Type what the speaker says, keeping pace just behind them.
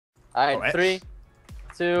All right, 3,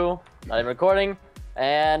 2, not even recording,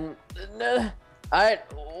 and all right,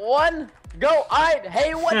 1, go. All right,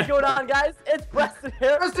 hey, what's going on, guys? It's Preston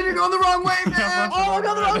here. Preston, you're going the wrong way, man. Oh, I'm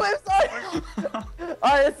going the wrong way. I'm sorry.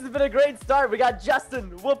 All right, this has been a great start. We got Justin,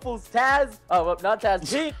 Woofles, Taz. Oh, well, not Taz.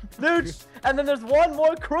 Pete, Nooch, and then there's one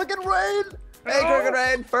more, Crooked Rain. Hey, Crooked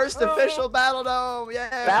Rain, first official Battledome.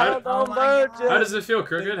 Yeah. Battledome Virgin. How does it feel,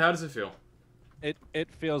 Crooked? How does it feel? It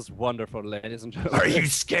feels wonderful, ladies and gentlemen. Are you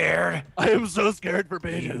scared? I am so scared for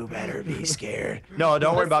Mitch. You better be scared. No,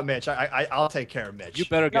 don't worry about Mitch. I'll take care of Mitch. You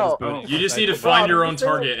better get his booty. You just need to find your own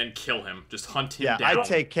target and kill him. Just hunt him down. Yeah, I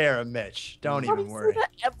take care of Mitch. Don't even worry. You say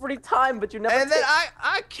that every time, but you never. And then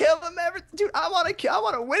I kill him every. Dude, I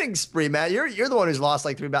want a winning spree, man. You're the one who's lost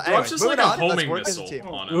like 3 battles. Well, Anyway, just like a homing as a missile team.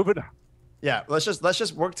 on him. Moving on. Yeah, let's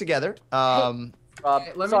just work together.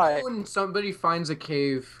 Let me sorry. know when somebody finds a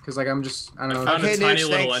cave, because like I don't I know. found Okay, a tiny Nooch,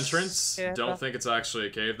 little thanks. entrance. Yeah. Don't think it's actually a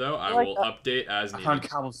cave though. I like will that. update as I found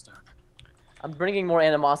needed. cobblestone. I'm bringing more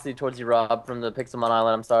animosity towards you, Rob, from the Pixelmon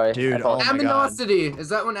Island. I'm sorry. Dude, I apologize. oh my God. Aminosity. Is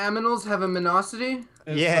that when aminals have a minosity?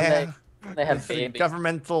 Yeah. They have It's a babies.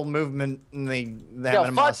 governmental movement and they Yo, have fuck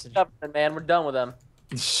animosity. government, man. We're done with them.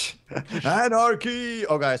 Anarchy!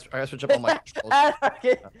 Oh, guys, I gotta switch up all my controls.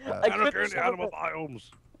 Anarchy. Uh, I quit the show. biomes.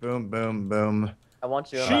 Boom, boom, boom. I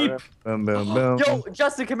want you in Sheep. my room. Boom, boom, boom. Yo,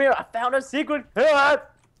 Justin, come here. I found a secret. Here.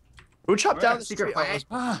 Who chopped down the Secret tree? fight.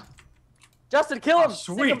 Ah, Justin, kill him. Oh,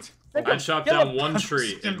 Stick sweet. him. Stick I him. chopped Kill down him. one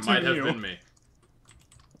tree. It might have Continue. been me.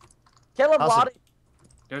 Kill him, Awesome. Lottie.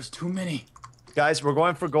 there's too many. Guys, we're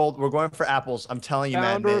going for gold. We're going for apples. I'm telling you,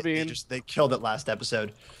 man. Found a They ravine. they killed it last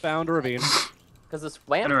episode. Found a ravine. Because it's In a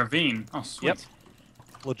swam. ravine. Oh, sweet. Yep.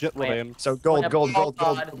 Legit Wait. ravine. So gold, gold, gold,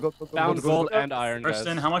 gold, God. gold, gold, gold, Found gold. gold and iron, guys.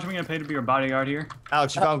 Preston, how much am I gonna pay to be your bodyguard here?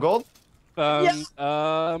 Alex, you found gold? Found,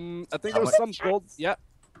 I think there was How some gold. Yeah.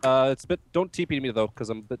 It's a bit. Don't TP me though, because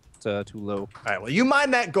I'm a bit too low. All right. Well, you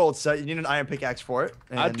mine that gold, so you need an iron pickaxe for it.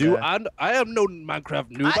 I and, do. I am no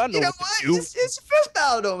Minecraft noob. I know you know what what? to do. It's your first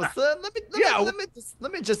Battledome, son. Yeah.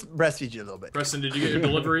 Let me just breastfeed you a little bit. Preston, did you get your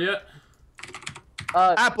delivery yet?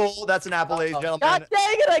 Apple. That's an apple, ladies and God gentlemen.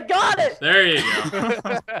 dang it, I got it! There you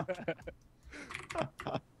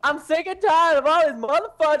go. I'm sick and tired of all these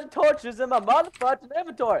motherfucking torches in my motherfucking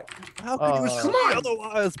inventory. How could you Come say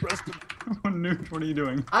otherwise, Preston? Noob, what are you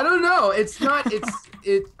doing? I don't know. It's not.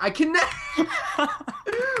 I can.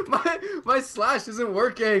 my slash isn't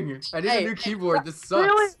working. I need Hey, a new keyboard. This sucks.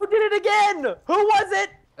 Really? Who did it again? Who was it?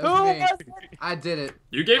 That Who was me. was it? I did it.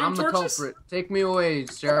 You gave him I'm the torches? culprit. Take me away, I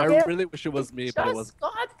Sheriff. really wish it was me, but it was. Just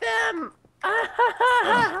got them.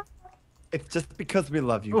 It's just because we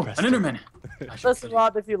love you, Oh, an Preston. Enderman. I should Listen, kill you.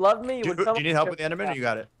 Rob, if you love me, you Do, would do come. you need help with the Enderman, or you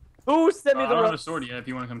got it? Who sent me I the don't have a rope? sword yet if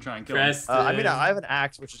you want to come try and kill me. Preston. I mean, I have an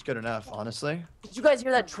axe, which is good enough, honestly. Did you guys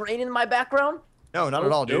hear that train in my background? No, not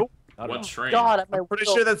at all, dude. Nope. Not at What all. train? God, I'm I'm pretty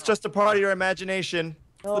sure that's just a part of your imagination.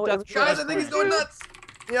 No, But it was that's- Guys, I think he's going nuts.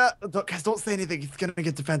 Yeah, guys, don't say anything. He's gonna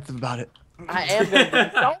get defensive about it. I am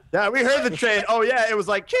gonna no. Yeah, we heard the train. Oh yeah, it was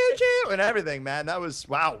like choo choo and everything, man. That was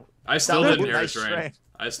wow. I still That was didn't a hear a nice train. train.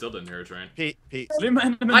 I still didn't hear a train. Pete. Leave my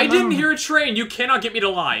Enderman I didn't alone. hear a train. You cannot get me to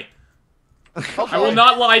lie. I will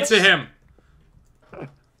not lie to him.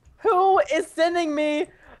 Who is sending me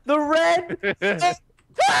the red torches?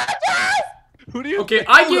 Who do you? Okay,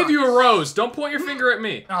 I gave you a rose. Don't point your finger at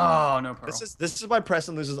me. Oh, no pearl. This is why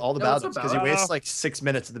Preston loses all the No, it's battles a because he battle. wastes like 6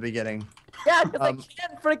 minutes at the beginning. Yeah, because I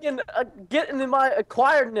can't freaking get into my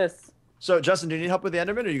acquiredness. So Justin, do you need help with the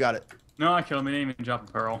Enderman, or you got it? No, I killed him. He didn't even drop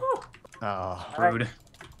a pearl. Oh, Rude.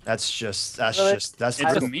 that's Really? that's.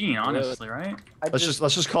 It's mean, honestly, right? Let's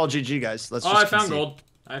just call GG, guys. Let's Oh, just I found concede. gold.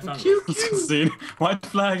 I found gold. Cute, Let's cute. concede. White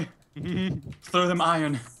flag. Throw them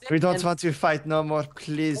iron. We don't want to fight no more,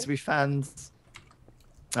 please. We fans.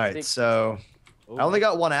 All right, so I only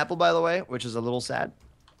got one apple, by the way, which is a little sad.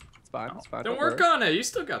 It's fine. It's fine. Don't worry. work on it. You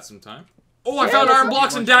still got some time. Oh, I Yeah, found that's iron what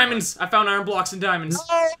blocks you and want. diamonds. I found iron blocks and diamonds.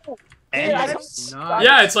 No! And Yeah, I yes. don't- Nice.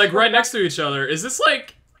 Yeah, it's like right next to each other. Is this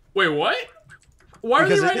like... Wait, what? Why are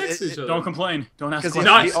they Because right it- next to each other? Don't complain. Don't ask Because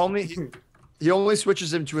questions. Nice. he only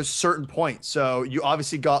switches him to a certain point, so you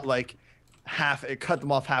obviously got like half. It cut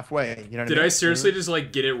them off halfway. You know what Did I I mean? seriously just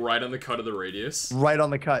like get it right on the cut of the radius? Right on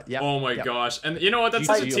the cut. Yeah. Oh my Yep. gosh. And you know what? That's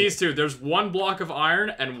such a GG. tease too. There's one block of iron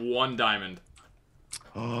and one diamond.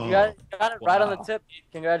 You got it right on the Wow. tip.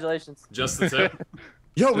 Congratulations. Just the tip.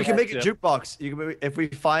 Yo, we can make a Yeah. jukebox. You can, if we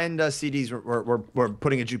find CDs, we're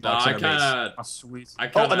putting a jukebox I in our base. kinda... Oh, sweet. I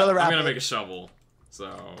kinda... another I'm gonna apple. make a shovel. So,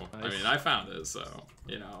 I Nice. mean, I found it, so,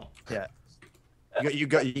 you know. Yeah.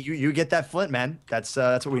 You get that flint, man. That's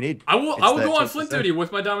what we need. I will It's go the- on it's flint the- duty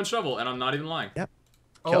with my diamond shovel, and I'm not even lying. Yep.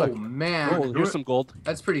 Killer. Oh man, Oh, here's some gold.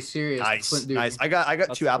 that's pretty serious. Nice, Flint dude. nice. I got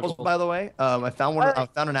That's 2 apples, cool. by the way. I found one. What? I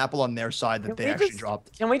found an apple on their side that Can they we actually just-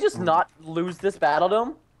 dropped. Can we just not lose this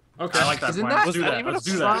Battledome? Okay. I like that Isn't plan. that Let's do that. what Let's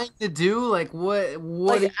do you're that. trying to do? Like what?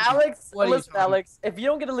 Like Alex, what are you listen, talking- Alex. If you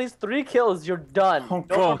don't get at least 3 kills, you're done. Oh, No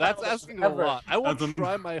Bro, more that's Battledomes asking a ever. lot. I will That's a-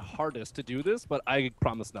 try my hardest to do this, but I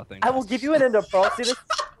promise nothing. I will give you an ender pro. See this?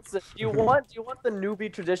 Do you want the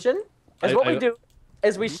newbie tradition? Is what we do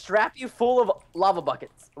is we strap you full of lava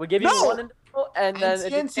buckets. We give you No! 1 ender pro, and then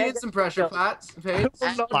if you TNT can't and get some pressure kill- plats.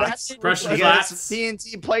 Plats. Pressure You get flats. some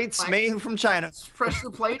TNT plates made from China. Pressure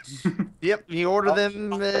plates. Yep, you order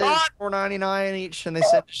them $4.99 each, and they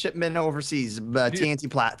send a shipment overseas. TNT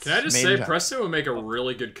plats. Can I just made say, in China. Preston would make a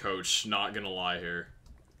really good coach. Not gonna lie here.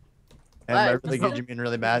 And by Right. really good, you mean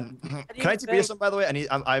really bad? Can I TP you some, by the way?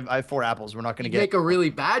 I have 4 apples. We're not gonna You get. make a really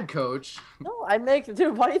bad coach. No, I make.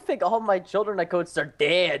 Dude, why do you think all my children I coach are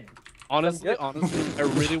dead? Honestly, I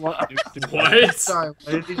really want to do What? Sorry, what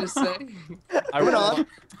did you just say? I really on. want,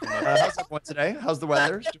 How's everyone today? How's the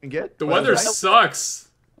weather? Doing good? The Weather's weather nice? sucks.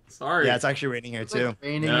 Sorry. Yeah, it's actually raining here too.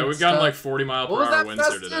 Raining Yeah, and we've gotten stuff. like 40 mile What per was hour that, winds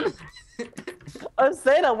here today. Preston? I'm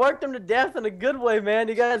saying I worked him to death in a good way, man.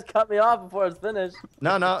 You guys cut me off before I was finished.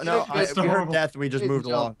 No. It's We heard horrible. death. We just Crazy moved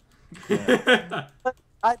job. along.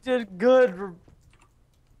 I did good.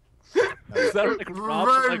 is that like Rob?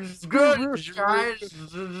 Like, Reverse good, guys.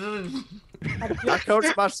 I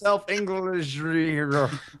coach myself English. You're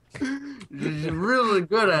really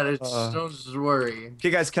good at it. Uh, Don't worry. Okay,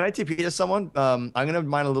 guys, can I TP to someone? I'm gonna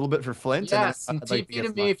mine a little bit for Flint. Yes, and and then I'd like TP get to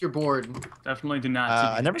some- me if you're bored. Definitely do not.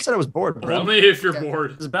 I never said I was bored, bro. Only if you're Yeah.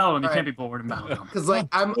 bored. This is Battledome. You Alright. can't be bored in Battledome. Cause like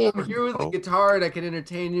I'm here with the guitar and I can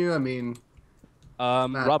entertain you. I mean,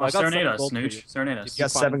 Rob, I got Serenade 7 us, gold for you. Snooch. Serenade us. You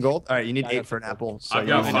got 7 gold. All right, you need I 8 got for an 7 apple. So I've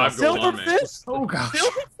got you- 5 gold on me. Silverfish! Oh gosh.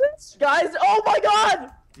 Silverfish! Guys, oh my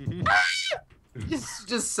god! it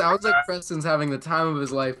just sounds like Preston's having the time of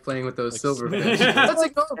his life playing with those Like, silverfish. Let's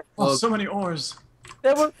ignore Oh, so many ores.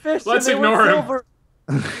 They were fish Let's and they ignore were him.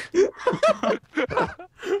 silver.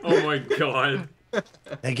 Oh my god.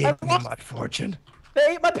 They gave me my fortune. They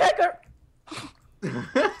ate my pecker!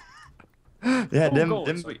 Yeah, Oh, them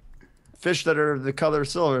gold. Sweet. fish that are the color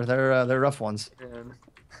silver, they're rough ones.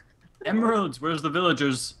 Emeralds. Where's the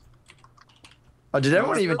villagers? Oh, did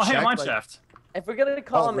everyone even Oh, hey, check? mine like, shaft. If we're gonna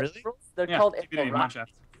call Oh, them really? emeralds, they're Yeah, called TBD, mine emerald.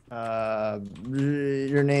 shaft.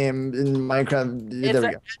 your name in Minecraft? It's There we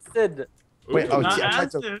an go. acid. Wait, oh, Not see, I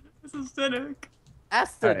tried to- acid. This is acidic.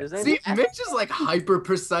 Acid. Alright. His name's See, acid. Mitch is like hyper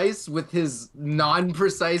precise with his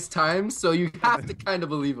non-precise times, so you have to kind of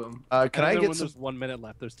believe him. Can I know get when some? there's 1 minute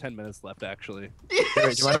left? There's 10 minutes left, actually. Wait, do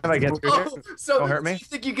you mind if I get through here? Oh, so Don't hurt do me. you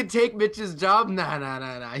think you can take Mitch's job?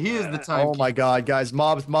 Nah. He is the time. Oh my God, guys,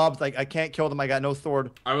 mobs! Like I can't kill them. I got no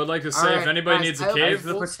sword. I would like to say, Alright, if anybody guys, needs I a have cave,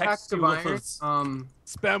 The full protects stack of you with iron. us.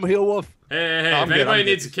 Spam Heel Wolf. hey, I'm if good, anybody I'm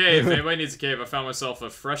needs a good. cave, if anybody needs a cave, I found myself a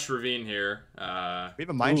fresh ravine here. We have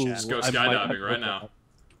a mine Ooh, shaft. go I might skydiving have to right look now. at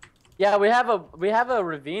Yeah, we have a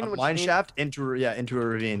ravine. A which mine means... shaft into a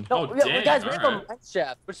ravine. No, Oh, yeah, dang, guys, we have a alright. mine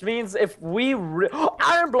shaft, which means if we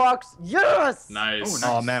iron blocks, yes. Nice. Oh, nice.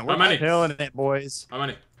 Oh man, How we're many? killing it, boys. How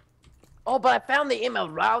many? Oh, but I found the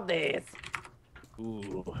emeralds. that.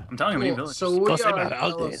 Ooh. I'm telling you, we need Cool. villagers. So we Cause are on the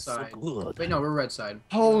emerald yellow is so side. good. Wait, no, we're red side.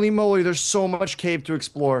 Holy moly, there's so much cave to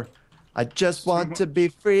explore. I just want to be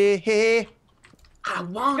free. I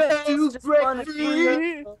want Guys, to just break wanna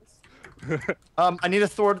free. I need a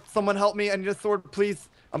sword. Someone help me. I need a sword, please.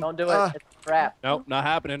 I'm Don't do it. It's a trap. Nope, not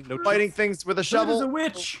happening. No fighting things with a There's a shovel.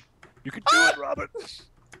 witch. You can do it, Robert.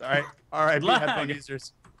 All right, R.I.P. Lag. headphone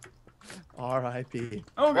users. R.I.P.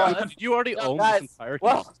 Oh Well, god. Did you already No, own guys, this entire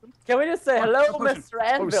well- system? Can we just say hello, Oh, Mr. Oh,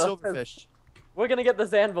 Anvil? silverfish. We're gonna get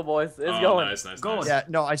this anvil, boys. It's Oh, going. nice, nice, Going. nice. Yeah,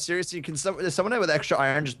 no, I seriously can. Someone with extra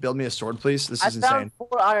iron just build me a sword, please? This I is found insane.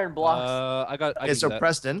 4 iron blocks. I got. I Okay, can so do that.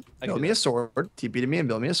 Preston, I can build do me that. a sword. TP to me and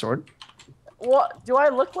build me a sword. What? Do I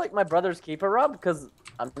look like my brother's keeper, Rob? Because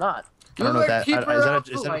I'm not. I don't know You're that. the keeper of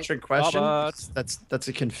Is the that a light. trick question? Robert. That's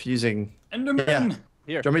a confusing. Enderman. Yeah.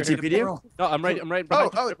 Here. Do you want me to TP to you? No, I'm right. I'm right. Oh,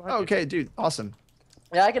 behind you, right behind you. okay, dude, awesome.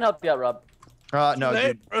 Yeah, I can help you out, Rob. No,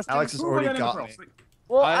 Hey, dude, Preston. Alex has Ooh, I already got got Enderpearl. me. Sweet.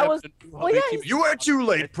 Well, I I have was. to do Well, how yeah. many You are too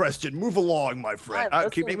late, Preston. Move along, my friend.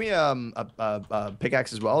 Alright, Can you listen. make me a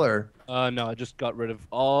pickaxe as well, or? No, I just got rid of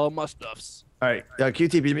all my stuffs. All right,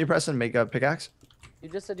 QTP to me, Preston. Make a pickaxe. You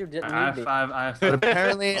just said you didn't I need have me. 5. I have But 5.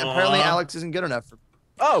 apparently Alex isn't good enough for.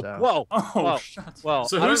 Oh, So- whoa. Oh, Well, shut. Well,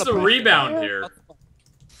 So I don't who's know the if I- rebound here?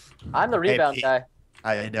 I'm the rebound Pete. guy.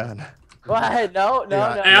 I ain't done. Why? No, no,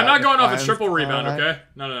 Yeah. no. Hey, I'm not going off a I'm triple rebound, fine. okay?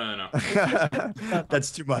 No.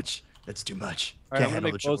 That's too much. That's too much. All right, Can't I'm gonna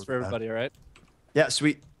handle the make bows triple for rebound. everybody. All right. Yeah,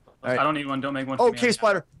 sweet. I don't need one. Don't make one. Oh, for me. cave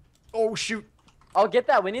spider. Oh shoot. Oh, get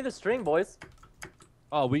that. We need the string, boys.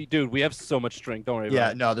 Oh, dude, we have so much string. Don't worry about Yeah,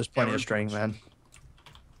 it. no, there's plenty of string, man.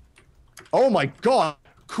 Oh my god,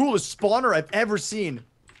 coolest spawner I've ever seen.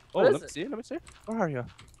 Oh, What let is me see. Let me see. Where are you?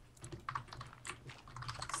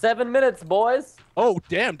 7 minutes, boys. Oh,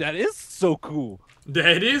 damn, that is so cool.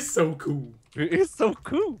 That is so cool. It is so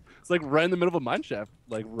cool. It's like right in the middle of a mine shaft.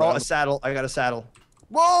 Like Oh, right a saddle. I got a saddle.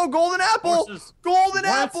 Whoa, golden apple! Horses. Golden What?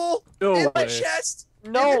 apple! No in my way. chest!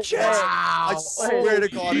 No in the chest! way. I swear to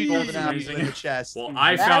God, a golden Jeez. apple in the chest. Well,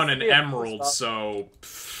 I That's found an the emerald, stuff. so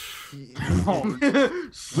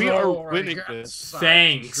We are Sorry, winning got this. some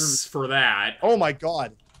thanks for that. Oh my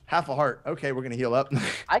God, half a heart. Okay, we're gonna heal up.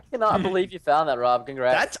 I cannot believe you found that, Rob.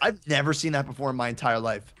 Congrats. I've never seen that before in my entire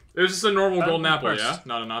life. It was just a normal golden of apple, course. yeah?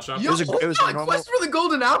 Not a notch apple? Yo, It was a- hold it was a on, normal- quest for the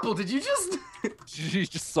golden apple. Did you just? She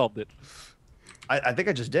just solved it. I think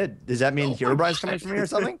I just did. Does that mean Oh Hero my Bride's coming for me or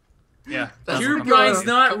something? Yeah. That's Herobrine's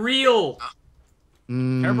not real.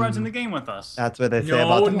 Herobrine's in Mm, the game with us. that's what they say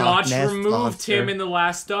about No, the Loch Notch Ness removed monster. him in the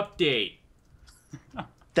last update.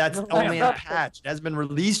 That's No, only a not- patch. It hasn't been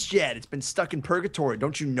released yet. It's been stuck in purgatory.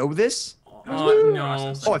 Don't you know this?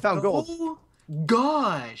 No. Oh, I found gold. Oh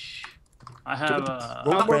gosh. I have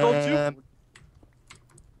Gold more gold gram.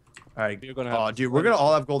 All right. You're gonna have Oh, dude, we're gonna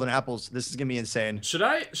all have golden apples. This is gonna be insane. Should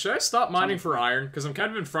I stop mining for iron? Because I'm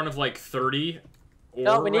kind of in front of like 30 ore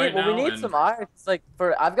No, we need right now. we need and- some iron. It's like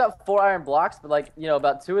I've got 4 iron blocks, but like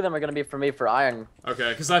about 2 of them are gonna be for me for iron.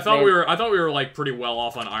 Okay, because I thought we were like pretty well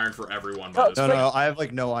off on iron for everyone. By No, this No, point. no, I have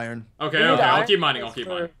like no iron. Okay, We need okay, I'll iron keep mining. I'll is keep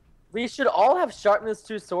for- mining. We should all have sharpness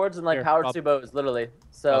 2 swords and like Here, power I'll- 2 bows, literally.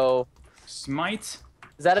 So Smite.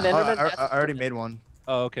 is that an Enderman? I already made one.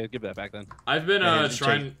 Oh, okay. Give that back then. I've been Yeah, just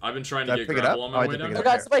trying to Did I get pick it gravel up? on Oh, my I way did pick down. it Oh up.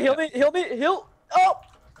 there. God, somebody heal me, heal! Oh,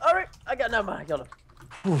 all right, I got no I killed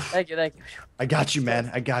him. Thank you. I got you, man.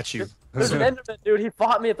 I got you. There's an Enderman, dude. He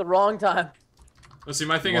fought me at the wrong time. Let's see.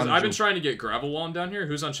 My thing is, One I've been jump. trying to get gravel while I'm down here.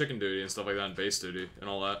 Who's on chicken duty and stuff like that, and base duty and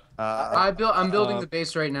all that. I'm building the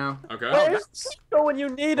base right now. Okay. Where's Chico when you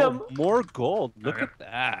need him? Oh, more gold. Look Okay. at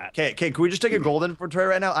that. Okay, can we just take a gold inventory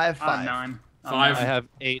right now? I have 5. 9. 5. I have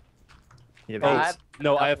 8. You have Oh, 8. I have-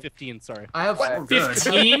 No, I have 15. Sorry. I have What? four good.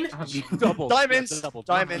 15. Double. Diamonds, Double.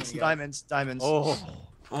 diamonds, diamonds, diamonds. Oh.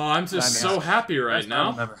 Oh, I'm just Diamonds. so happy right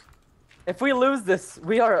now. Never. If we lose this,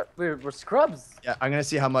 we're scrubs. Yeah, I'm gonna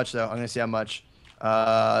see how much though. I'm gonna see how much.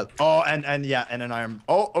 Oh, and an iron.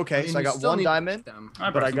 Oh, okay. So I you got still 1 need diamond, them.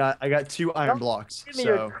 but I got 2 iron blocks. Give me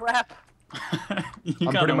your So crap. You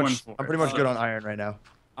I'm got pretty a much win for I'm it. pretty much good on iron right now.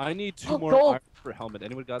 I need 2 Oh, more gold. iron for helmet.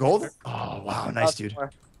 Anyone got Gold? that? Oh wow, nice dude.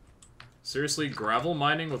 Seriously, gravel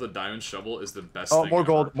mining with a diamond shovel is the best Oh, thing more ever.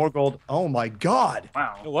 gold, more gold. Oh my god. You know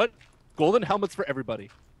Wow. what? Golden helmets for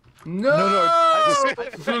everybody. No.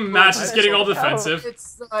 Matt's just getting all defensive.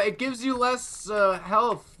 It's it gives you less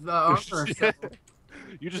health, armor. So.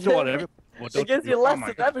 You just don't want every. Well, It don't gives you- you less my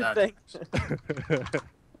of God, everything.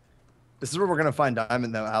 This is where we're gonna find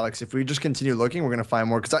diamond though, Alex. If we just continue looking, we're gonna find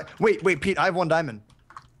more. Cause wait, Pete, I have 1 diamond.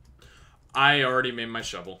 I already made my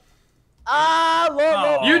shovel. Ah,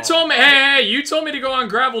 Lord, Oh. You told me, hey, you told me to go on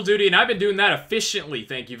gravel duty, and I've been doing that efficiently.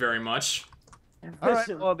 Thank you very much. All right.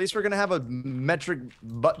 Well, at least we're gonna have a metric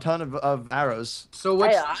butt ton of arrows. So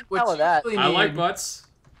what? Hey, I'm what down you with that. really I need, like butts.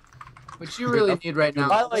 What you really need right now.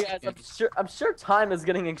 By the way, guys, I'm sure time is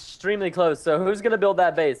getting extremely close. So who's gonna build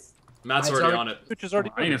that base? Matt's It's already already- on it. Which is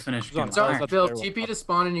already. I need to finish. It's on. getting Sorry, iron. Phil. Very well. TP to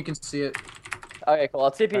spawn and you can see it. Okay, cool.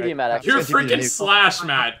 I'll TPD Alright. Matt. Actually. You're Continue to freaking do- slash,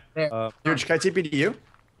 Matt. Dude, can I TP to you?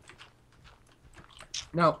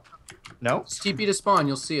 No, No. it's TP to spawn.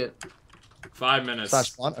 You'll see it. 5 minutes.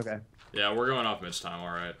 Slash spawn. Okay. Yeah, we're going off Mitch time. All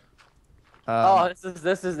right. Oh, this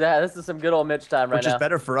is some good old Mitch time right which now. is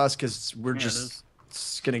better for us because we're Yeah, it just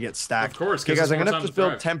is. gonna get stacked. Of course, Okay, 'cause guys, it's I'm more gonna time just to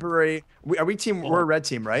build thrive. temporary. Are we team? We're a red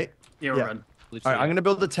team, right? Yeah, we're Yeah. red. All right, I'm gonna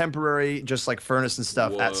build a temporary, just like furnace and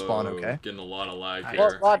stuff at spawn. Whoa, Okay. Getting a lot of lag Well, Well,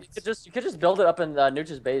 here. Rob, you could just build it up in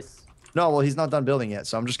Nooch's base. No, well, he's not done building yet,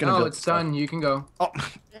 so I'm just gonna No, build. it's done. You can go. Oh,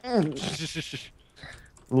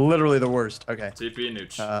 literally the worst. Okay. TP and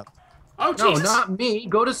Nooch. Oh, No, Jesus. not me.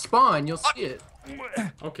 Go to spawn. You'll see it.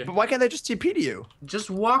 Okay. but why can't they just TP to you? Just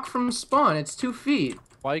walk from spawn. It's 2 feet.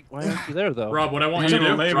 Why aren't you there though? Rob, what I want you to do,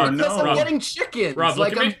 Manual labor, Rob, no. Because I'm Rob, getting chickens. Rob, look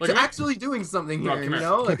like at me, I'm look at me. actually doing something here. Rob, come You here.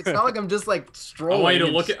 know, like it's not like I'm just like I strolling. want you to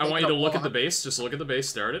and look at. just I want take you to a look at the walk. base. Just look at the base.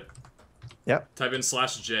 Stare at it. Yep. Type in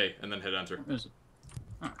 /J and then hit enter. There's-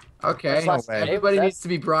 Okay. Slash way. Everybody J, needs to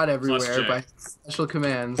be brought everywhere J. by special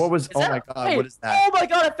commands. What was? Is Oh that- my god! wait, What is that? Oh my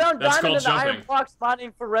god! I found That's diamond in called the iron jumping. block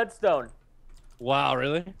spawning for redstone. Wow,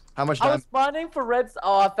 really? How much I time? was spawning for reds.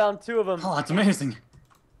 Oh, I found 2 of them. Oh, that's amazing.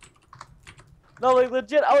 No, like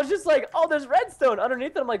legit. I was just like, oh, there's redstone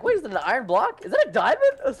underneath it. I'm like, wait, is it an iron block? Is that a diamond?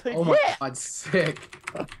 I was like, Oh my yeah. god, sick.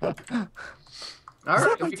 All that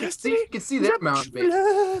right, my we can destiny? see their mountain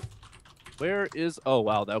base. Where is? Oh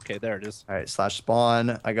wow. Okay, there it is. All right, slash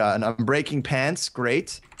spawn. I got an unbreaking pants.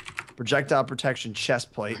 Great. Projectile protection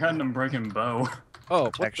chest plate. I got an unbreaking bow. Oh,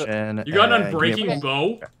 what the? Protection. You got an and- unbreaking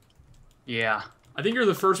bow? Yeah. I think you're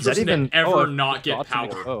the first Is that person even- to ever Oh, I not get forgot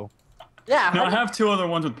to make- power. Oh, Yeah. No, how I do- have 2 other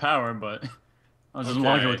ones with power, but I was just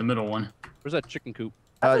lucky with the middle one. where's that chicken coop?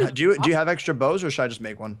 Do you have extra bows, or should I just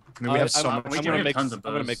make one? I mean, we have so I'm, much. we I'm can gonna make make. tons of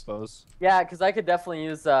I'm gonna bows. make bows. Yeah, because I could definitely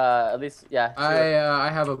use at least two. I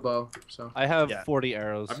have a bow, so. I have Yeah. 40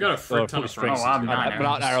 arrows. I've got a frick ton 40 of strings. Oh, I have 9 Not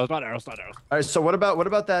arrows. arrows. Not arrows. All right, so what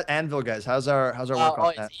about that anvil, guys? How's our work Oh,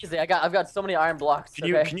 on that? it's easy. I've got so many iron blocks. Can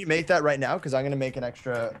you make that right now? Because I'm gonna make an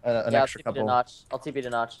extra I'll extra TP to couple. notch. I'll TP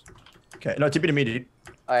to notch. Okay, no, TP to me, dude.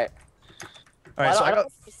 All right. All right, so I don't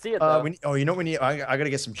got. see it though. You know what we need? I gotta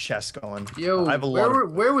get some chests going. Yo, I have a lot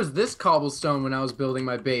of- where was this cobblestone when I was building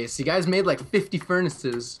my base? You guys made like 50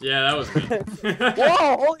 furnaces. Yeah, that was me.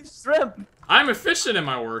 Whoa! Holy shrimp! I'm efficient in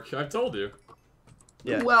my work. I've told you.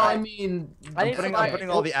 Yeah. Well, I mean, I need I'm putting, some I'm putting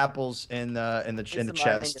all the apples in the some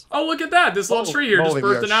chest. Oh, look at that! This little tree here just Holy, we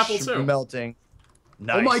birthed are an apple too. Melting.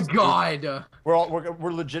 Nice. oh my god.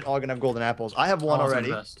 We're legit all gonna have golden apples. I have one Awesome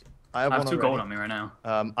already. best. I have I one have 2 already. gold on me right now.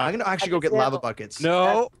 I'm gonna actually go I get can lava handle- buckets.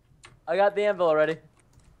 No. I got the anvil already.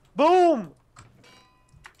 Boom!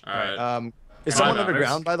 All right. Is Come someone on,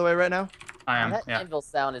 underground by the way right now? I am, That yeah. anvil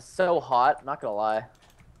sound is so hot. I'm not gonna lie.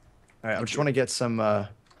 All right, I just want to get some. There's a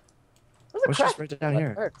What's crack. this right down That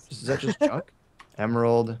here? hurts. Is that just junk?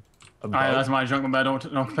 Emerald. A bow. Alright, that's my junk, but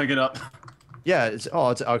don't pick it up. Yeah. It's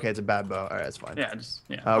okay. It's a bad bow. All right, that's fine. Yeah, just,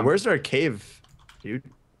 yeah. Where's our cave, dude?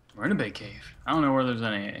 We're in a big cave. I don't know where there's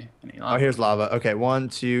any lava. Oh, here's lava. Okay, 1,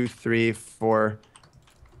 2, 3, 4.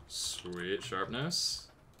 Sweet sharpness.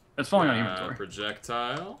 It's falling on inventory.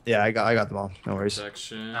 Projectile. Yeah, I got them all. No worries.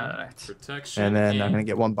 Protection. Alright. Protection. And then I'm gonna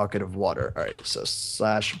get 1 bucket of water. All right, so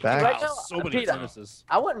slash back. Right now, So many Pete, furnaces.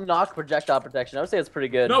 I wouldn't knock projectile protection. I would say it's pretty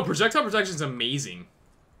good. No, projectile protection is amazing.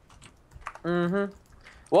 Mm-hmm.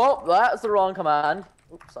 Well, that's the wrong command.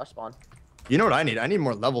 Oops, slash spawn. You know what I need? I need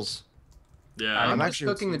more levels. Yeah. I'm I'm just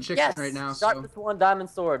actually- cooking the chicken Yes! right now, Start so. this one diamond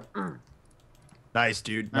sword. Nice,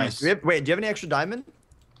 dude. Nice. Nice. Wait, do you have any extra diamond?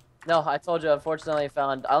 No, I told you, unfortunately,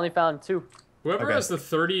 I only found 2. Whoever Okay. has the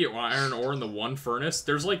 30 iron ore in the one furnace,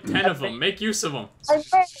 there's like 10 of them. Make use of them.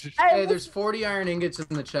 Hey, there's 40 iron ingots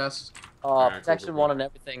in the chest. Oh, Alright, cool, protection cool, 1 cool. and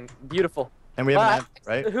everything. Beautiful. And we have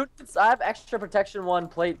Well, an right? I have extra protection 1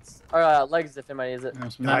 plates, or legs if anybody needs it.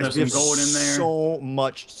 There's Guys, we some have gold in there. so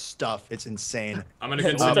much stuff. It's insane. I'm gonna Yeah,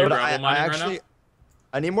 continue but gravel I mining actually, right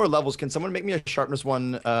now. I need more levels. Can someone make me a sharpness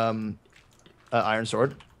 1 iron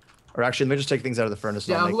sword? Or actually, let me just take things out of the furnace.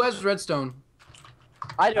 and Yeah, I'll make- who has redstone?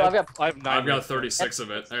 I do. I've got. I have 9. I've got 36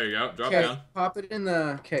 of it. There you go. Drop Okay, down. pop it in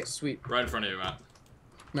the. Okay, sweet. Right in front of you, Matt.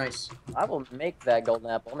 Nice. I will make that golden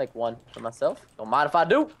apple. I'll make 1 for myself. Don't mind if I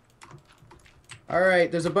do. All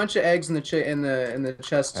right, there's a bunch of eggs in the in the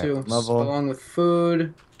chest too, Alright, level. along with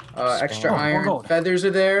food. Extra Oh, more iron gold. feathers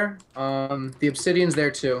are there. The obsidian's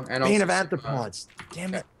there too, and Bane also of arthropods.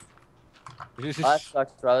 Damn it. Oh, that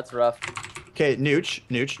sucks, bro. That's rough. Okay,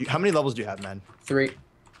 Nooch, how many levels do you have, man? 3.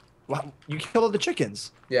 Wow, you killed all the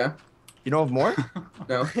chickens. Yeah. You don't have more?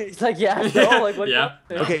 No. He's like, yeah, no, like what? Yeah.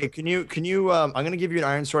 Okay, can you I'm gonna give you an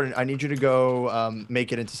iron sword and I need you to go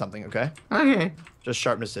make it into something, okay? Okay. Just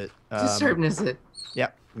sharpness it. Just sharpness it. Yeah,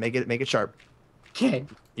 make it sharp. Okay.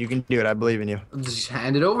 You can do it. I believe in you. Just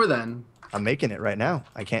hand it over then. I'm making it right now.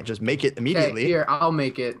 I can't just make it Okay, immediately. here, I'll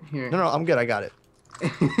make it. Here. No, I'm good. I got it.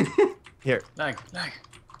 Here. Lag.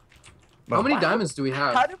 How many Wow. diamonds do we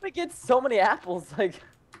How have? did we get so many apples? Like,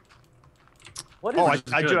 what is Oh, it?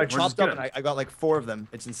 I good. We're chopped just up good. and I got like 4 of them.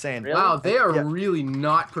 It's insane. Really? Wow, they are Yeah. really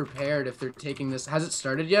not prepared if they're taking this. Has it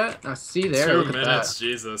started yet? Now see there. 2 look at minutes. that.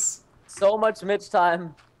 Jesus. So much Mitch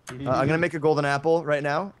time. I'm gonna make a golden apple right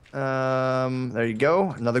now. There you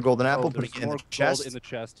go. Another golden apple. Oh, Putting there's it in more the chest. gold in the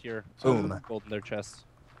chest here. Boom. Gold in their chest.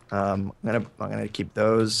 I'm gonna keep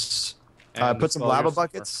those. And Put some all lava yours-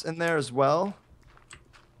 buckets in there as well.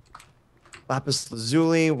 Lapis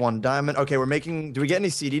lazuli, 1 diamond. Okay, we're making. Do we get any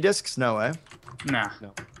CD discs? No, eh? Nah.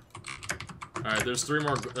 All right. There's 3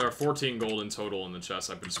 more. There are 14 gold in total in the chest.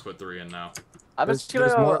 I just put 3 in now. I'm There's,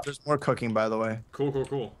 just gonna. there's more cooking, by the way.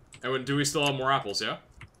 Cool. And do we still have more apples? Yeah.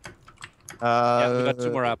 Yeah, we got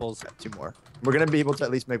 2 more apples. 2 more. We're gonna be able to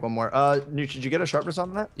at least make 1 more. Nooch, did you get a sharpness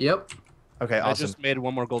on that? Yep. Okay, I awesome. just made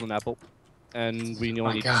 1 more golden apple, and we Oh only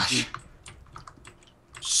my need gosh.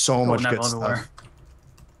 So much Golden good apple stuff. everywhere.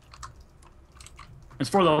 It's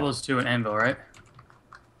 4 levels to an anvil, right?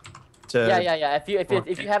 Yeah.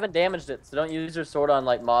 If you haven't damaged it, so don't use your sword on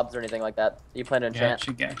like mobs or anything like that. You plan to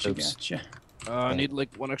enchant. Gotcha. I need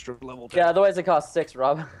like 1 extra level. Yeah, otherwise it costs 6,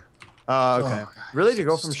 Rob. Okay. Oh, Really? To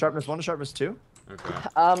go from sharpness 1 to sharpness 2? Okay.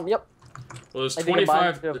 Yep. Well, there's I think it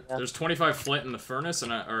might 25. too, yeah. There's 25 flint in the furnace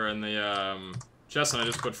or in the chest, and I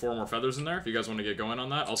just put 4 more feathers in there. If you guys want to get going on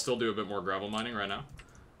that, I'll still do a bit more gravel mining right now.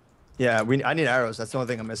 Yeah, I need arrows. That's the only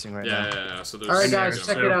thing I'm missing right now. Yeah. So there's. All right, guys,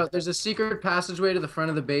 check too. it out. There's a secret passageway to the front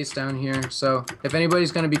of the base down here. So if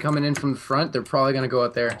anybody's gonna be coming in from the front, they're probably gonna go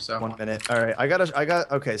out there. So 1 minute. All right,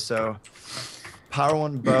 okay, so power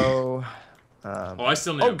 1 bow. Oh, I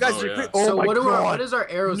still need a guys, bow, you're yeah. Oh so my what God. does our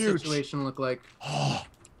arrow Newt. situation look like?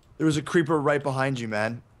 There was a creeper right behind you,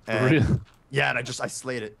 man. And, Really? yeah, and I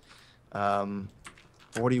slayed it.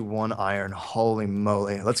 41 iron. Holy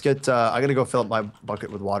moly. Let's get. I gotta go fill up my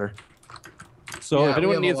bucket with water. So Yeah, if we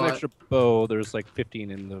anyone have a needs an lot. extra bow, there's like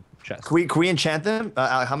 15 in the chest. Can we enchant them?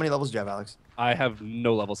 How many levels do you have, Alex? I have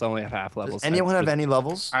no levels. I only have half levels. Does anyone have just- any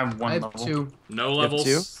levels? I have I 1 have level. 2. No have levels.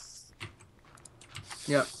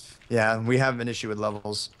 2? Yep. Yeah, we have an issue with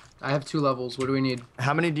levels. I have 2 levels. What do we need?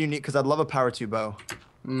 How many do you need? Because I'd love a power 2 bow.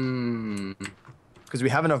 Because we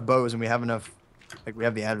have enough bows and we have enough. Like we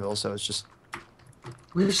have the anvil, so it's just.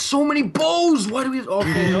 We have so many bows. Why do we?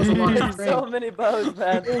 Okay, that was a lot of So strength. many bows,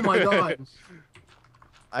 man. Oh my God.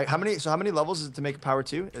 How many levels is it to make power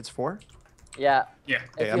 2? It's 4. Yeah. Yeah,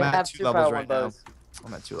 Okay, If I'm you at have 2 2 levels power right 1 now. bows.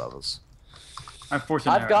 I'm at 2 levels. I have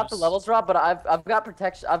 14 I've got the arrows. levels, Rob, but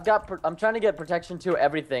I'm trying to get protection to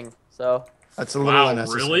everything. So That's a little Wow,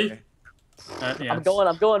 unnecessary. really? Yeah, I'm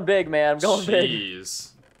going big, man. I'm going big. Jeez.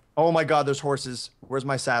 Oh my God, there's horses. Where's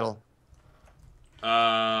my saddle?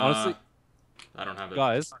 Honestly, I don't have it.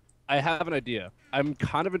 guys, I have an idea. I'm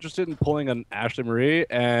kind of interested in pulling an Ashley Marie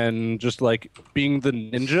and just like being the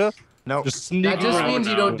ninja. No. Just sneaking That just around. means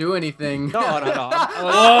you don't do anything. No. Oh!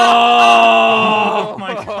 Oh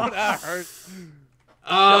my God. That hurt.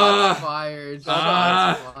 Shots fired.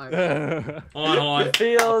 Shots fired. Hold on.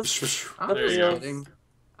 Feels. I'm There just you go. kidding.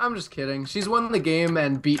 I'm just kidding. She's won the game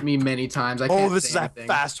and beat me many times. I Oh, can't this say is a anything.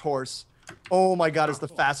 fast horse. Oh my God, it's the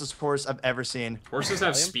fastest horse I've ever seen. Horses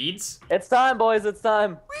have speeds? It's time, boys. It's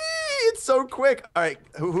time. Whee! It's so quick. All right,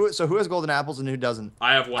 who has golden apples and who doesn't?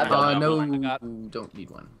 I have one. I golden No, apple. don't need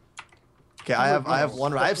one. Okay, I have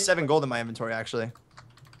one. I have 7 gold in my inventory actually.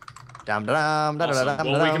 Dam dam dam Awesome. dam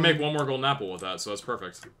dam. Well, we can make 1 more golden apple with that, so that's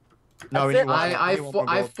perfect. No, we That's need it. one. I we need one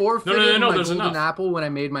more gold. forfeited No, my there's golden enough. apple when I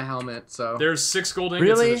made my helmet. So There's 6 gold ingots in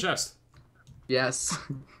Really? the chest. yes,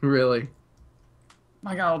 really.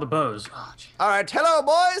 I got all the bows. Oh, gee. All right, hello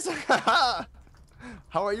boys.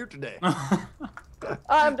 How are you today?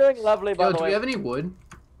 I'm doing lovely, by Yo, the do way. we have any wood?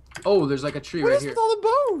 Oh, there's like a tree What right is here. with all the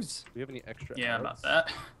bows? Do you have any extra? Yeah, arrows? about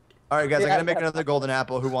that. All right, guys, I'm Yeah, gonna make yeah. another golden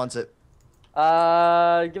apple. Who wants it?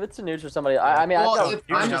 Give it to Nooch or somebody. I mean, Well, I if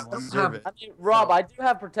you I'm have just one. Deserve it. I mean, Rob, I do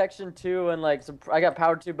have protection too, and like I got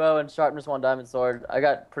power 2 bow and sharpness 1 diamond sword. I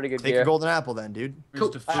got pretty good Take gear. a golden apple then, dude.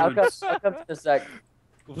 Where's the I'll come, foods? I'll come to the sec.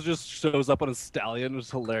 It just shows up on a stallion.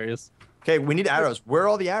 It's hilarious. Okay, we need arrows. Where are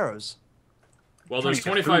all the arrows? Well, there's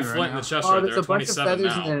Trying to get 25 food right flint in now. the chest Oh, right there's there. a bunch of 27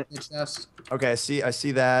 feathers now. in the chest. Okay, I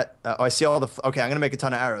see that. I see all the. Okay, I'm gonna make a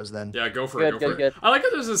ton of arrows then. Yeah, go for Good, it. Go for good, it. I like how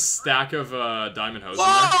there's a stack of diamond hose. in there.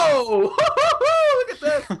 Whoa! Look at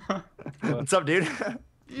this! What's up, dude?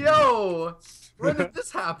 Yo! When did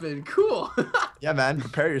this happen? Cool. Yeah, man,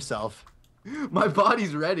 prepare yourself. My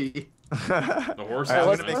body's ready. The horse All right,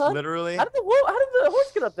 I'm is gonna in make it. Huh? literally. How did the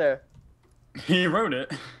horse get up there? He wrote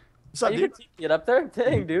it. What's up, You dude? can get up there?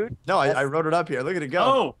 Dang, dude. No, I wrote it up here. Look at it go.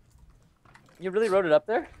 Oh! You really wrote it up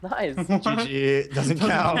there? Nice. GG doesn't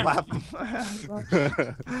count.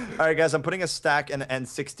 All right, guys, I'm putting a stack and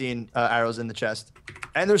 16 arrows in the chest,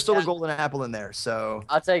 and there's still a Yeah. golden apple in there. So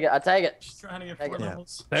I'll take it. I'll take it. Just trying to get Take 4 it.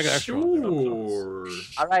 levels. Take an extra one. Sure.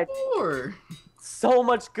 All right. Sure. So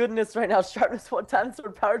much goodness right now. Sharpness 1 diamond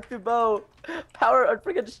sword, power 2 bow, power or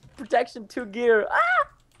freaking protection 2 gear. Ah!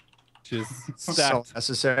 Just so stacked.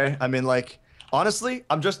 necessary. I mean, like, honestly,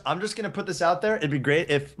 I'm just gonna put this out there. It'd be great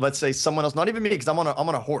if, let's say, someone else, not even me, because I'm on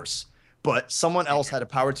a horse, but someone else had a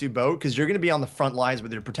power 2 bow, because you're gonna be on the front lines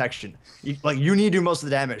with your protection. You need to do most of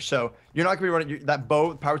the damage, so you're not gonna be running that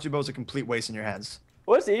bow. Power 2 bow is a complete waste in your hands.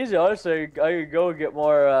 What's easy? Honestly, I could go get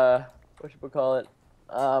more. What should we call it?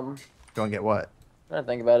 Go and get what? Trying to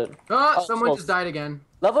think about it. Ah, Oh, someone cool. just died again.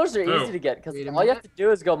 Levelers are Oh. easy to get because Wait a all you have minute. to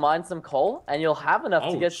do is go mine some coal, and you'll have enough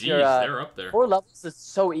Oh, to get jeez, your they're up there. 4 levels. Is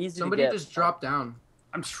so easy Somebody to get. just dropped down.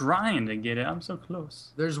 I'm trying to get it. I'm so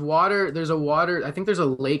close. There's water. There's a water. I think there's a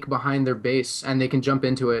lake behind their base, and they can jump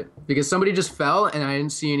into it because somebody just fell, and I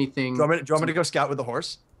didn't see anything. Do you want me to go scout with the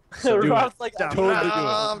horse? do Rob's it. like, Totally do it.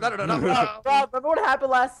 Rob, remember what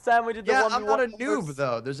happened last time we did the Yeah, 1v1? I'm not a with noob horse?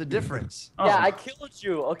 though. There's a difference. Yeah, Oh. I killed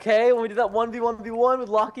you, okay? When we did that 1v1v1 with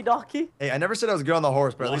Locky Docky. Hey, I never said I was good on the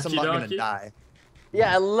horse, but at least I'm not gonna Walkie-talkie? die.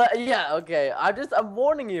 Yeah, yeah, okay. I'm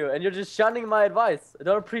warning you, and you're just shunning my advice. I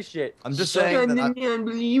don't appreciate. I'm just saying that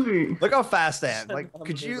unbeliever. look how fast I am. Like,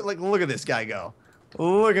 could you like look at this guy go?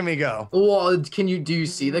 Look at me go. Well, do you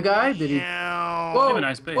see the guy? Did he? You have Whoa, a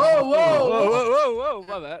nice base. whoa, Whoa, whoa, whoa, whoa, whoa,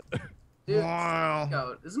 whoa, that. Dude, Wow.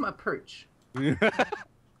 Scout, this is my perch. All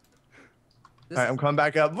right, I'm coming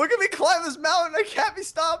back up. Look at me climb this mountain. I can't be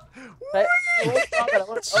stopped. Hey, stop it, I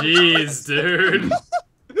wanna- Jeez, dude.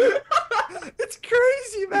 It's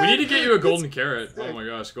crazy, man. We need to get you a golden carrot. Oh my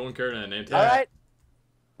gosh, golden carrot and a name tag. All right.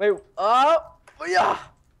 Wait. Oh, yeah.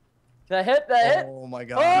 Can I hit that hit? Oh my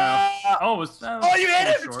god. Oh, it's. Oh, you hit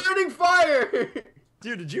it! It's turning fire.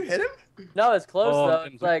 Dude, did you hit him? No, it's close Oh, though.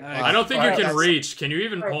 It's like. nice. I don't think you Alright, can reach. Can you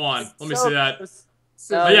even hold on? Let me so see that. close.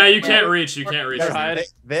 So- Oh, yeah, you can't reach. You can't reach. Guys, from here.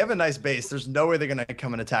 They have a nice base. There's no way they're gonna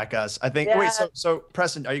come and attack us. I think. Yeah. Wait, so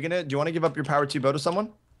Preston, do you want to give up your power 2 bow to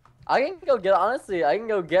someone? I can go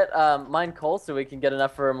get mine coal so we can get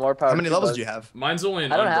enough for more power. How many two levels bows. do you have? Mine's only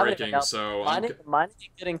an I don't have anything unbreaking, else. so Mining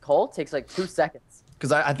and getting coal takes like 2 seconds.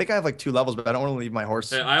 Because I think I have like 2 levels, but I don't want to leave my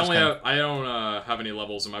horse. I just kinda- don't have any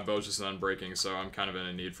levels, and my bow's just an unbreaking, so I'm kind of in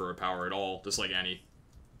a need for a power at all, just like any.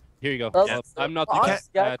 Here you go. Well, Well, I'm not well, the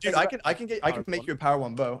honest, guys, Dude, I can make you a power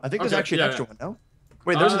 1 bow. I think there's Okay, actually yeah, an extra one. No.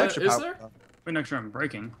 Wait, there's an extra is power. there? Bow. Wait, next round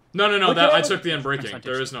breaking. No, Look that at I it. took the unbreaking. That's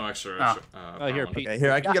There is no extra. Ah. power here, one. Pete. Okay,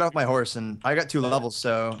 here I can get off my horse, and I got 2 levels,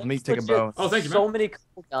 so let me take a bow. Oh, thank you, So man. many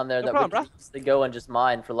coal down there No that problem, we can easily go and just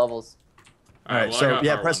mine for levels. All right, well, I so got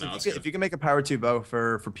yeah, power one Preston, now, it's if good. you can make a power 2 bow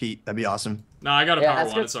for Pete, that'd be awesome. No, I got a Yeah, power that's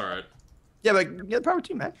one. good. It's all right. Yeah, but get power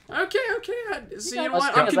 2, man. Okay. See, you know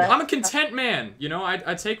let's what? go. I'm a content man. You know,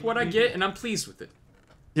 I take what I get, and I'm pleased with it.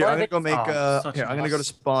 Here, Well, I'm I gonna go make. such Here, a I'm gonna go to loss.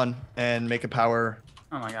 spawn and make a power.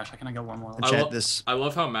 Oh my gosh, I can go one more. I Enchant lo- this. I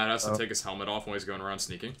love how Matt has to Oh. take his helmet off when he's going around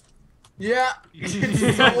sneaking. Yeah,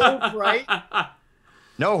 it's so bright.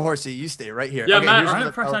 No, horsey, you stay right here. Yeah, okay, Matt, here's Alright,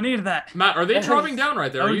 another first, power- I needed that. Matt, are they dropping down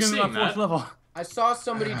right there? I Are you was getting seeing my 4th that? level. I saw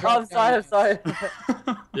somebody Oh, drop I'm sorry. I'm sorry.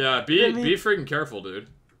 Yeah, be freaking careful, dude.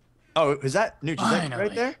 Oh, is that Nooch? Is that Finally.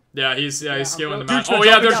 right there? Yeah, he's scaling the Dude, map. they're Oh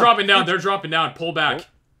yeah, they're dropping dropping down. They're dropping down. Pull back.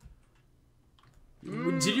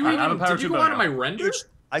 Mm. Did you I have a power did you two go bow out of now. my render? Nooch,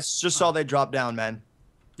 I just saw they drop down, man.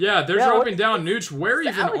 Yeah, they're Yeah, dropping what- down. Nooch, where what's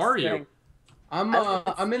even Alex are you? doing? I'm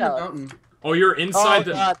in the mountain. Oh, you're Oh inside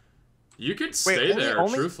the. god, You could stay only- there,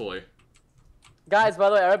 only- truthfully. guys! By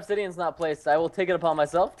the way, our obsidian's not placed. I will take it upon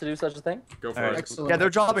myself to do such a thing. Go for All right. it. Excellent. Yeah, they're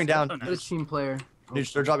dropping down. So What a nice. team player.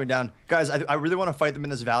 Nooch, they're dropping down. Guys, I really want to fight them in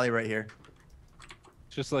this valley right here.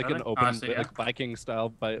 It's just like Really? an Oh, open, I see, yeah. like Viking style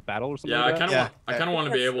battle or something. Yeah, like I that. kind of Yeah. want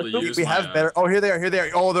to be able to use. We my, have better. Oh, here they are. Here they are.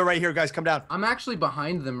 Oh, they're right here, guys. Come down. I'm actually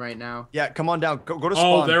behind them right now. Yeah, come on down. Go to Oh,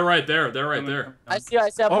 spawn. they're right there. They're right there. I see. I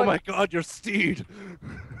see. I'm Oh putting- my god, your steed.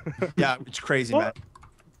 Yeah, it's crazy, man.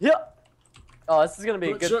 Yeah. Oh, this is gonna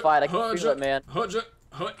be a good fight. I can feel it, man.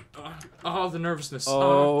 Oh, the nervousness.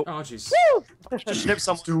 Oh. Oh, jeez. Woo! Just snip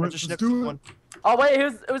someone. Just snip someone. Oh wait, it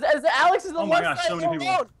was Alex on the Oh my left gosh, side. so many Hold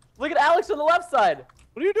people. on. Look at Alex on the left side.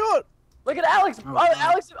 What are you doing? Look at Alex. Oh, Oh, God.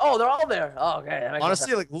 Alex. Oh, they're all there. Oh, okay. that makes Honestly,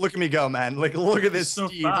 sense. like, look at me go, man. Like, look at this So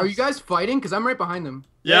steed. fast. Are you guys fighting? Because I'm right behind them.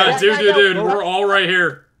 Yeah, Yeah, dude, yeah, dude, yeah. we're all right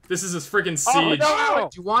here. This is a freaking siege. no.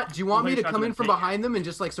 Do you want me to Somebody come in tried from to behind them and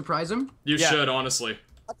just like surprise them? You Yeah. should, honestly.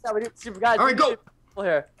 That's how we do. Super guys. All right, go. People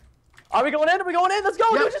here. Are we going in? Are we going in? Let's go.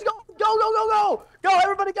 Yeah. Dude, just go. Go. Go,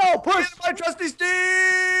 everybody go. Push. My trusty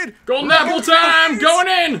steed! Golden apple time! Going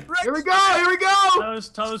in! Here we go. Here we go.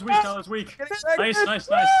 Tyler's weak. Tyler's weak. Nice, nice,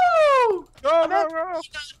 nice. Woo! Go, I'm in.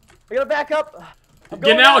 I gotta back up. I'm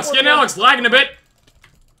Getting going Alex, that getting way. Alex, lagging a bit.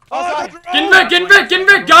 Oh, sorry. Getting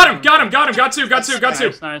Vic. Got him. Got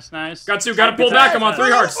two. Nice, nice. Got to pull back. I'm on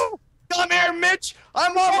 3 hearts. Come here, Mitch!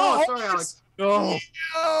 I'm on Oh, my sorry, horse! Oh.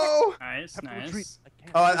 Oh, Nice, nice.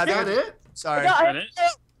 I Is think that it? Sorry. Yeah, Got it?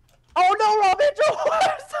 Oh no, Robin!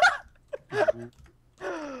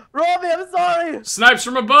 Robbie, I'm sorry. Snipes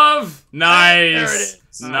from above. There it Nice.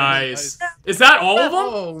 is. Nice. Is that all of them?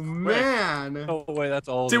 Oh man, Oh wait, that's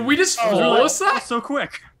all. Did we just Oh, lose that? So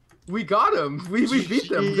quick. we got him. We beat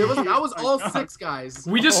them. That was all 6 guys.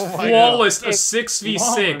 We just Oh my flawless a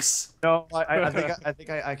 6v6. No, I think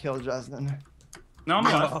I killed Justin. No, I'm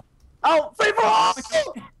not. Oh, free for all!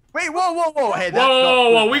 Wait, whoa! Hey, that's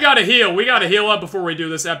Whoa, we gotta heal. We gotta heal up before we do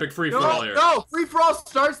this epic free for all here. No, free for all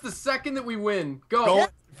starts the second that we win. Go. Go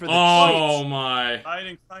for the Oh my.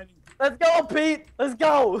 Fighting. Let's go, Pete. Let's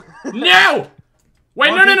go. No! Wait,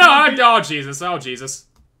 no. Oh, Jesus.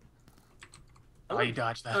 Oh, you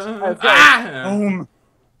dodged that. Okay. Ah! Boom.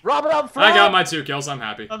 Rob it up front. I got my 2 kills. I'm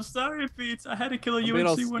happy. I'm sorry, Beats. I had to kill a being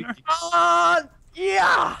all UNC winner. On!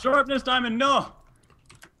 Yeah! Sharpness diamond, no.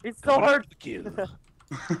 He's still hurt.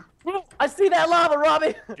 I see that lava,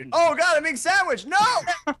 Robbie. Oh god, I'm being sandwiched. No!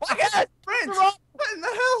 Why can't I sprint? What in the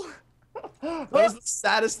hell? That was the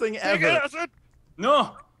saddest thing ever.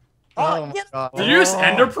 No. Oh my get god. Did you use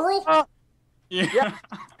Ender Pearl? Yeah.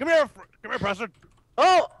 Come here, Preston.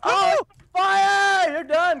 Oh! Fire! You're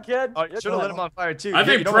done, kid. Oh, you You're should have lit done. him on fire too. I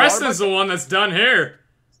think Preston's the one that's done here.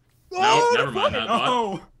 No, never mind that. Bot.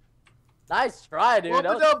 No. Nice try, dude. Flub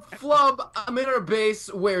That it was- up, flub. I'm in our base.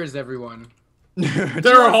 Where is everyone?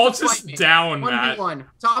 They're all wants to just fight me? down, Matt. 1v1,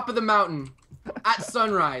 top of the mountain, at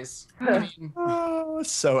sunrise. I mean, Oh,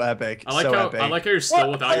 so epic. I like so how epic. I like how you're still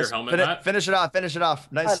without your helmet, Matt. Finish it off. Finish it off.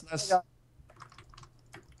 Nice. nice.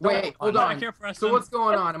 wait, hold Back on. here, Preston. So what's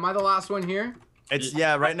going on? Am I the last one here? It's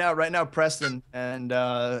yeah. Right now, Preston and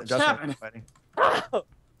Justin are happening? fighting.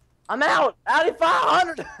 I'm out. Out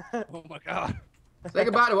 500. Oh my god. Say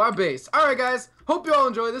goodbye to our base. All right, guys. Hope you all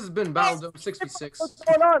enjoy. This has been Battledome 66. What's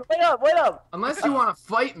going on? Wait up. Wait up. Unless you want to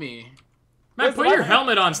fight me. Matt, put your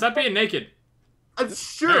helmet on. Stop being naked. I'm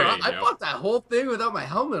sure. There you I go. fought that whole thing without my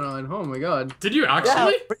helmet on. Oh my god. Did you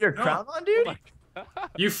actually? Put your crown on, dude.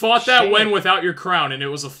 You fought that Shit. win without your crown, and it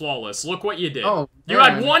was a flawless. Look what you did. Oh, You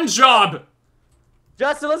had man. one job.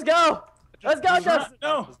 Justin, let's go. Let's go, Justin.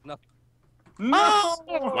 No. There's nothing. No.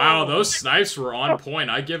 Wow, those snipes were on point.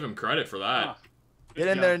 I give him credit for that. Get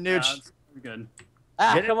in there, Nooch. Good.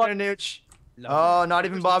 Ah, Get in come there, on. Nooch. Oh, not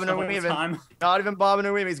even bobbing or weaving. Not even bobbing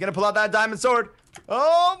or weaving. He's gonna pull out that diamond sword.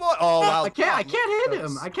 Oh boy. Oh wow. I can't hit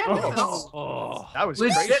him. I can't hit him. Oh. That was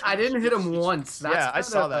Legit, crazy. I didn't hit him once. That's Yeah, I kinda-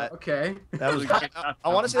 saw that. Okay. That was. I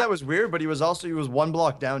want to say that was weird, but he was 1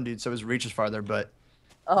 block down, dude. So his reach is farther. But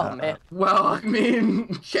Oh, man. Well, I mean,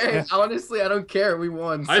 okay. Honestly, I don't care. We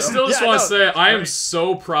won. I so- still just Yeah, want no, to say I am great.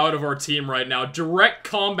 so proud of our team right now. Direct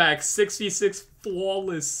comeback, 66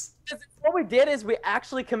 flawless. What we did is we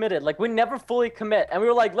actually committed. Like, we never fully commit. And we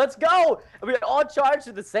were like, let's go. And we all charged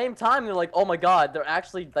at the same time. And they're like, oh my god, they're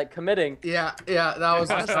actually, like, committing. Yeah, that was.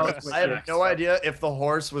 That was I have wicked. no idea if the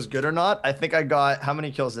horse was good or not. I think I got how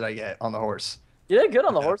many kills did I get on the horse? You did good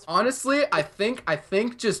on the horse. Honestly, I think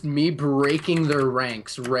just me breaking their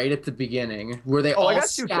ranks right at the beginning, where they Oh, I all got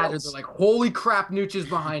 2 scattered. kills. They're like, "Holy crap, Nooch is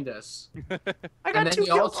behind us!" I And then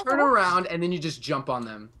you all turn around, and then you just jump on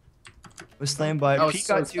them. Was slain by That was Pete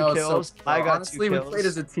so- got 2 that was so kills. cool. I got Honestly, 2 we kills. played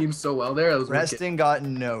as a team so well there. That was wicked. Resting got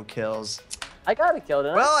no kills. I got a kill,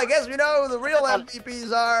 didn't I? Well, I guess we know who the real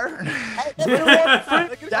MVPs are.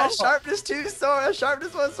 That sharpness 2 sword,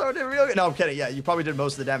 sharpness 1 sword did real good. No, I'm kidding. Yeah, you probably did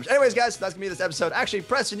most of the damage. Anyways, guys, that's gonna be this episode. Actually,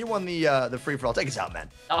 Preston, you won the free for all. Take us out, man.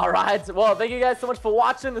 All right. Well, thank you guys so much for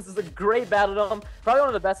watching. This is a great Battledome. Probably one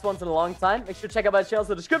of the best ones in a long time. Make sure to check out my channels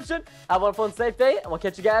in the description. Have a wonderful and safe day, and we'll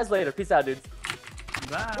catch you guys later. Peace out, dudes.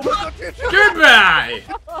 Goodbye.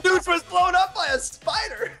 Dude was blown up by a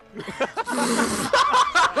spider.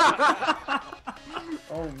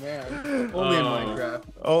 Oh man, only in Minecraft.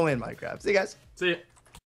 Only in Minecraft. See you guys. See ya.